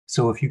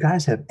So if you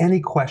guys have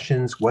any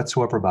questions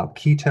whatsoever about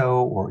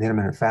keto or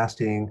intermittent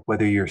fasting,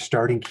 whether you're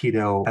starting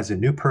keto as a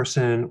new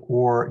person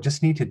or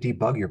just need to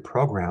debug your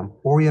program,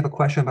 or you have a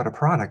question about a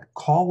product,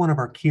 call one of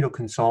our keto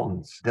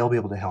consultants. They'll be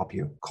able to help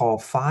you. Call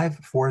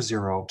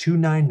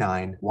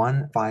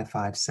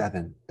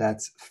 540-299-1557.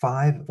 That's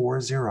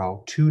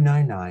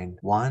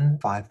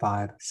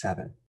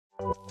 540-299-1557.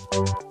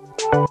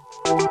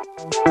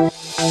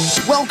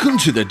 Welcome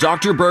to the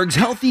Dr. Berg's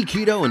Healthy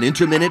Keto and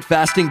Intermittent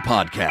Fasting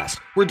Podcast,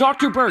 where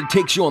Dr. Berg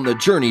takes you on the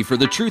journey for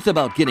the truth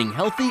about getting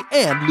healthy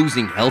and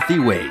losing healthy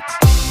weight.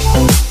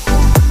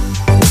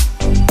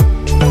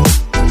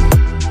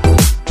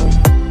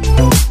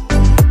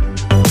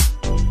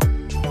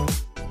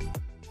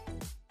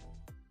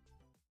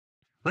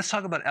 Let's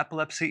talk about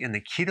epilepsy and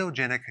the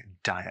ketogenic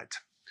diet.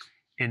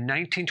 In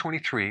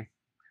 1923,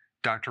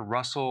 Dr.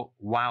 Russell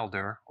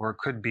Wilder, or it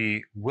could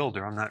be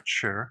Wilder, I'm not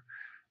sure,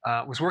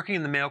 was working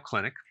in the Mayo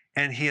Clinic,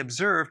 and he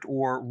observed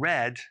or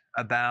read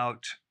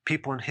about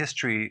people in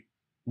history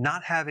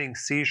not having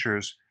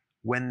seizures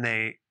when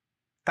they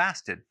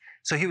fasted.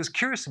 So he was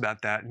curious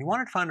about that, and he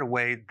wanted to find a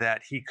way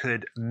that he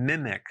could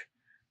mimic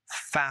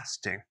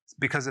fasting,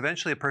 because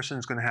eventually a person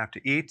is going to have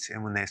to eat,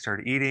 and when they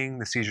start eating,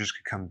 the seizures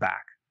could come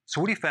back.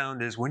 So what he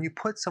found is when you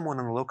put someone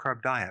on a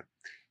low-carb diet,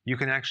 you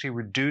can actually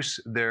reduce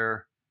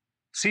their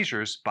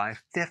seizures by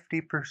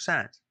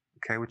 50%,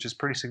 okay, which is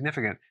pretty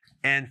significant.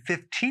 And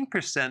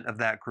 15% of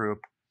that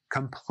group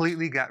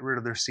completely got rid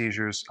of their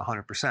seizures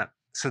 100%.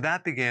 So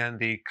that began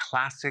the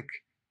classic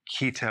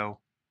keto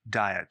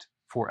diet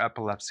for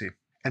epilepsy.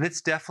 And it's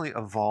definitely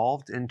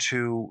evolved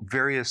into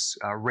various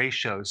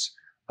ratios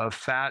of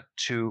fat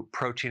to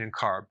protein and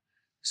carb.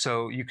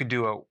 So you could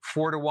do a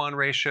 4-to-1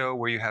 ratio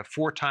where you have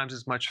 4 times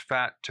as much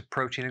fat to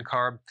protein and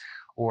carb,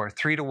 or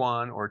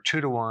 3-to-1, or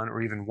 2-to-1,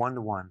 or even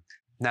 1-to-1.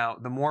 Now,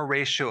 the more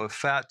ratio of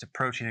fat to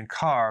protein and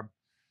carb,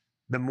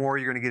 the more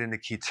you're going to get into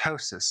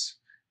ketosis.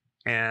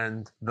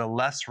 And the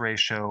less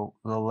ratio,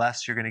 the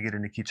less you're going to get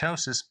into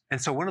ketosis.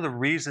 And so one of the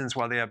reasons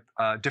why they have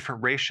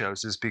different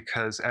ratios is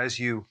because as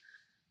you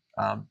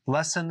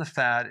lessen the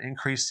fat,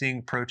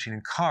 increasing protein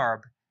and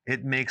carb,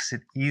 it makes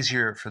it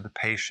easier for the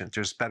patient.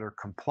 There's better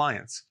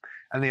compliance.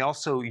 And they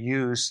also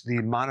use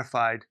the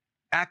modified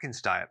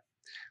Atkins diet,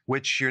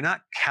 which you're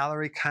not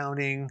calorie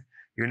counting,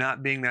 you're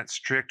not being that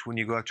strict when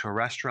you go out to a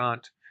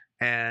restaurant,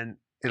 and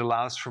it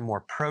allows for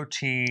more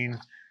protein.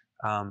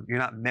 You're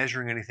not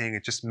measuring anything,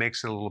 it just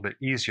makes it a little bit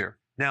easier.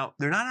 Now,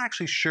 they're not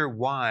actually sure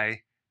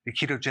why the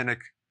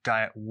ketogenic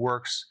diet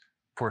works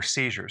for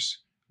seizures,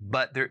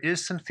 but there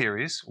is some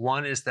theories.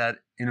 One is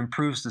that it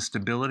improves the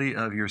stability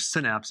of your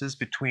synapses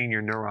between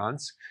your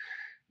neurons.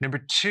 Number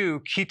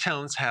 2,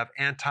 ketones have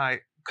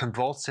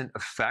anti-convulsant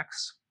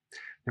effects.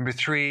 Number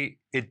 3,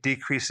 it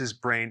decreases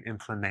brain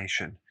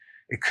inflammation.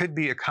 It could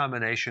be a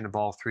combination of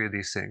all 3 of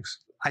these things.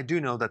 I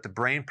do know that the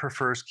brain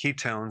prefers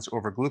ketones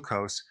over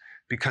glucose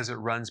because it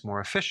runs more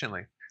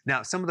efficiently.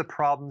 Now, some of the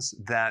problems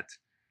that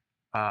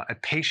a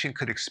patient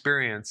could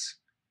experience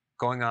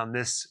going on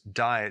this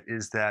diet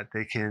is that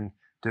they can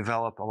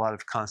develop a lot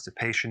of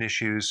constipation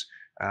issues,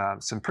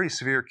 some pretty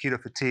severe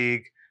keto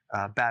fatigue,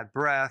 bad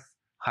breath,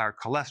 higher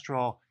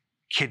cholesterol,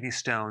 kidney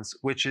stones,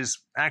 which is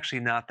actually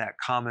not that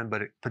common,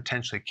 but it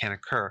potentially can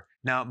occur.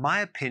 Now,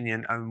 my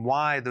opinion on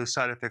why those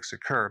side effects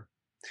occur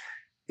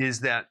is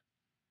that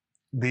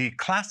the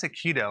classic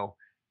keto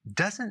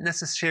doesn't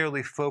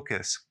necessarily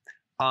focus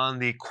on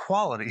the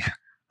quality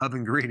of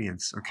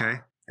ingredients, okay?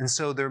 And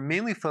so they're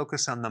mainly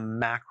focused on the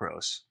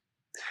macros.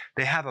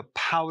 They have a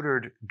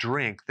powdered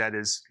drink that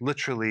is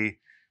literally,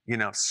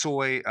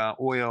 soy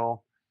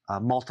oil,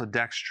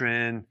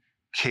 maltodextrin,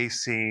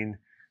 casein.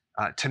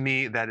 To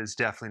me, that is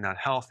definitely not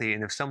healthy.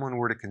 And if someone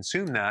were to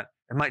consume that,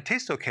 it might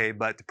taste okay,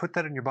 but to put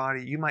that in your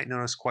body, you might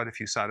notice quite a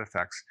few side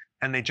effects.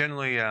 And they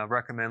generally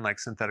recommend like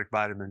synthetic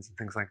vitamins and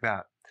things like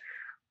that.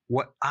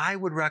 What I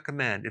would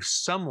recommend if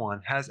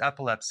someone has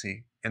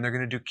epilepsy and they're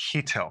going to do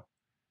keto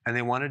and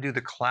they want to do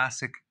the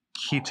classic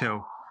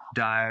keto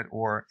diet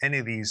or any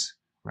of these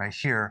right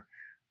here,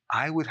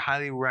 I would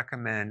highly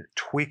recommend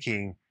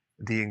tweaking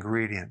the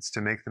ingredients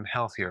to make them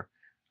healthier.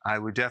 I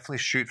would definitely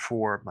shoot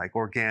for like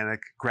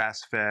organic,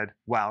 grass-fed,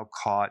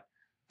 wild-caught,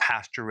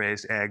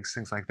 pasture-raised eggs,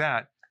 things like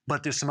that.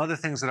 But there's some other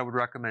things that I would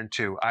recommend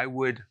too. I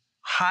would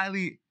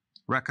highly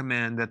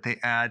recommend that they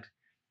add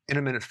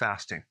intermittent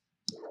fasting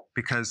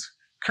because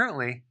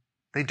currently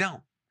they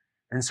don't.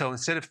 And so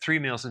instead of 3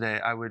 meals a day,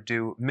 I would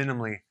do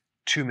minimally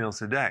 2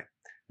 meals a day.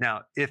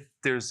 Now, if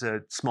there's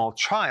a small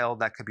child,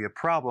 that could be a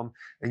problem,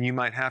 and you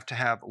might have to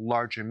have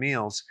larger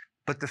meals.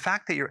 But the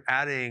fact that you're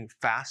adding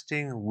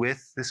fasting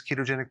with this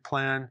ketogenic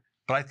plan,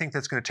 but I think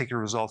that's going to take your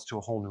results to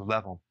a whole new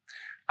level.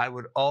 I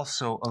would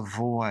also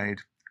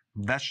avoid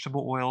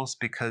vegetable oils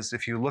because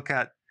if you look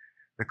at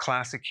the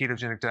classic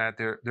ketogenic diet,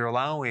 they're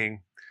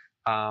allowing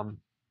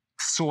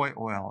soy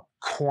oil,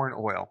 corn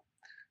oil,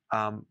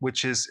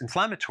 which is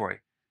inflammatory.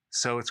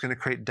 So it's going to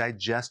create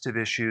digestive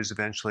issues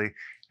eventually,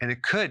 and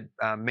it could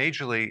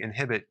majorly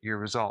inhibit your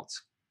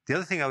results. The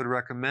other thing I would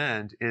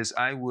recommend is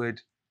I would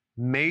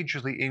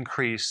majorly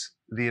increase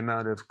the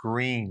amount of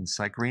greens,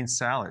 like green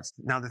salads.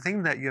 Now, the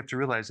thing that you have to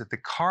realize is that the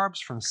carbs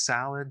from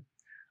salad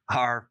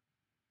are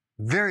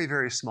very,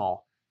 very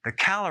small. The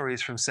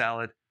calories from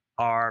salad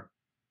are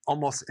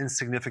almost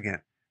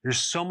insignificant. There's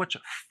so much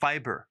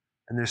fiber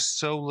and there's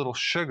so little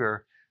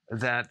sugar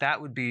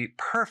that would be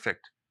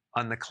perfect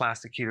on the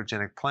classic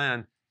ketogenic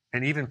plan,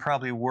 and even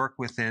probably work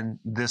within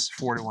this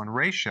 4-to-1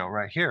 ratio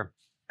right here.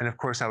 And of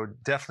course, I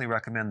would definitely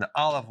recommend the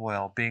olive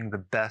oil being the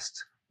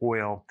best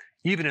oil,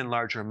 even in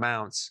larger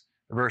amounts,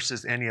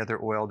 versus any other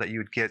oil that you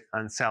would get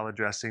on salad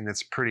dressing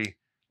that's pretty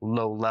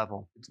low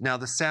level. Now,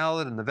 the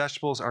salad and the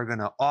vegetables are going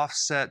to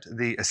offset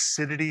the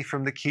acidity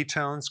from the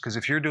ketones, because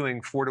if you're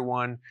doing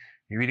 4-to-1,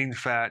 you're eating the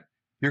fat,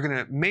 you're going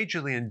to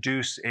majorly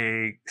induce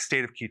a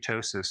state of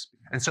ketosis.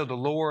 And so the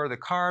lower the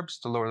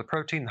carbs, the lower the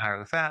protein, the higher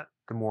the fat,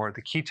 the more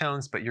the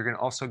ketones, but you're going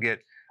to also get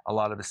a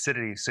lot of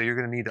acidity. So you're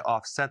going to need to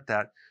offset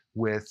that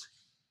with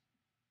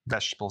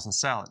vegetables and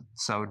salad.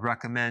 So I would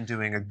recommend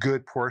doing a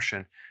good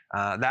portion.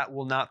 That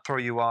will not throw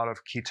you out of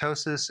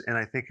ketosis, and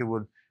I think it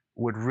would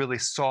really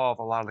solve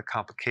a lot of the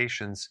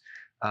complications,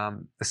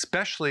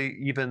 especially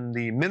even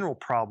the mineral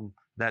problem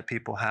that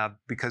people have,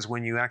 because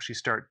when you actually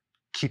start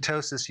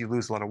ketosis, you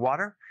lose a lot of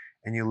water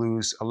and you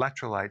lose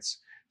electrolytes.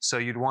 So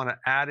you'd want to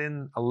add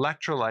in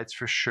electrolytes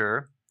for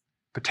sure,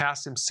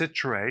 potassium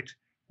citrate,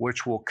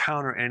 which will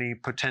counter any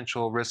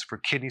potential risk for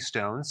kidney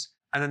stones.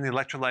 And then the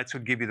electrolytes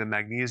would give you the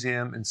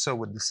magnesium, and so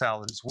would the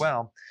salad as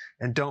well.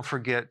 And don't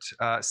forget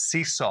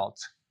sea salt,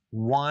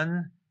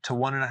 1 to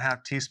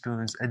 1.5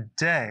 teaspoons a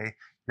day.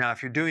 Now,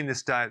 if you're doing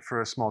this diet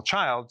for a small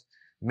child,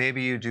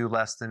 maybe you do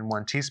less than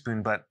 1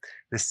 teaspoon, but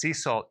the sea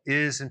salt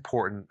is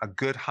important. A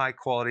good high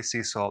quality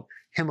sea salt,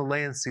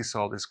 Himalayan sea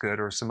salt is good,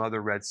 or some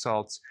other red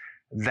salts.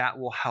 That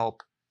will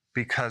help,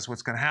 because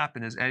what's going to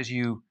happen is as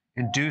you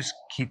induce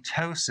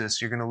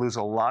ketosis, you're going to lose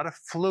a lot of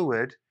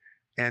fluid,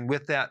 and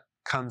with that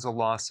comes a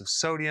loss of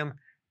sodium,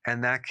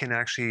 and that can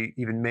actually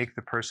even make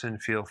the person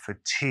feel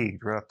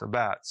fatigued right off the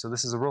bat. So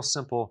this is a real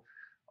simple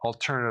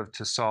alternative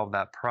to solve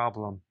that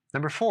problem.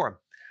 Number 4,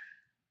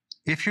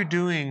 if you're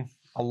doing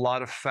a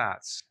lot of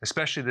fats,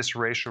 especially this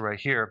ratio right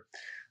here,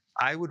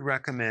 I would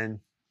recommend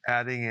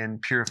adding in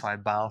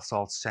purified bile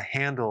salts to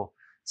handle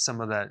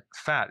some of that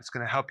fat. It's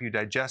going to help you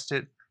digest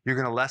it. You're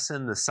going to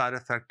lessen the side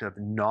effect of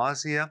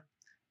nausea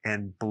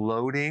and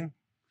bloating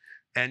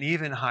and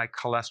even high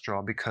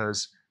cholesterol,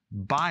 because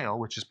bile,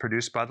 which is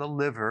produced by the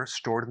liver,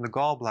 stored in the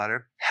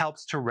gallbladder,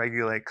 helps to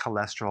regulate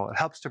cholesterol. It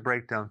helps to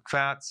break down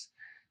fats.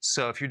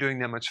 So if you're doing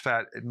that much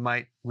fat, it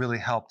might really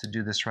help to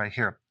do this right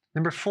here.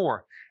 Number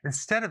 4,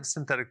 instead of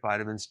synthetic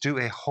vitamins, do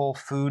a whole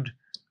food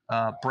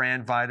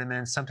brand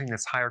vitamin, something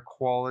that's higher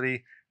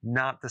quality,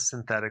 not the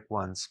synthetic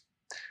ones.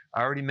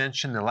 I already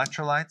mentioned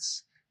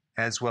electrolytes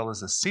as well as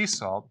the sea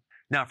salt.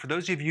 Now, for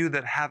those of you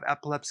that have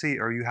epilepsy,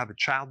 or you have a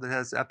child that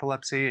has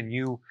epilepsy and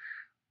you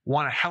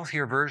want a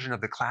healthier version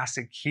of the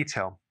classic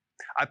keto,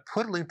 I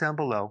put a link down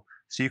below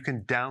so you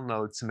can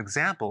download some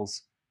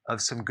examples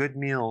of some good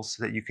meals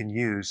that you can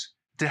use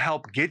to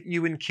help get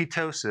you in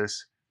ketosis,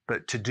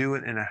 but to do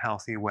it in a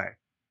healthy way.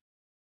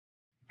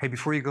 Hey,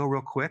 before you go,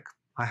 real quick,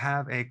 I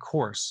have a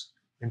course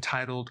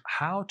entitled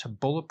How to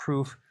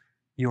Bulletproof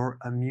Your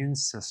Immune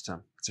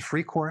System. It's a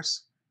free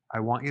course. I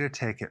want you to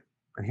take it,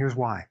 and here's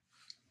why.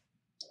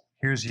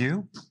 Here's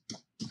you.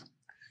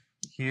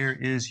 Here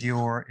is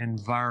your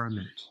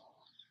environment.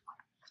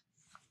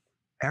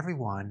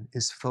 Everyone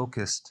is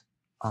focused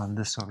on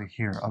this over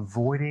here,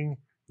 avoiding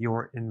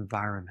your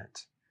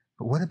environment.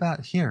 But what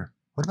about here?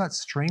 What about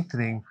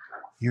strengthening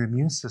your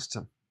immune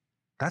system?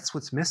 That's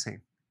what's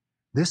missing.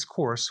 This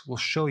course will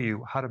show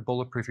you how to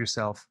bulletproof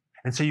yourself,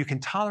 and so you can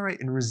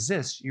tolerate and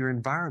resist your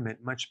environment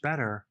much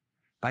better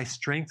by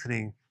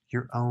strengthening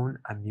your own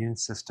immune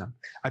system.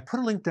 I put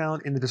a link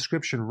down in the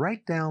description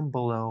right down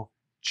below.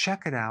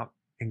 Check it out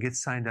and get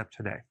signed up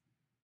today.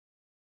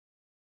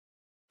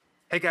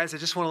 Hey guys, I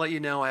just want to let you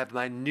know I have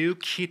my new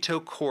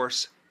keto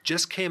course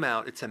just came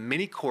out. It's a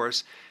mini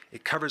course.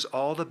 It covers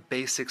all the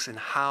basics and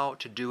how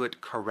to do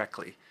it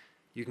correctly.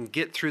 You can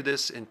get through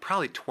this in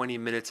probably 20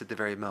 minutes at the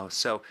very most.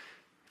 So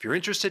if you're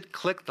interested,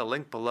 click the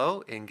link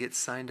below and get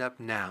signed up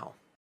now.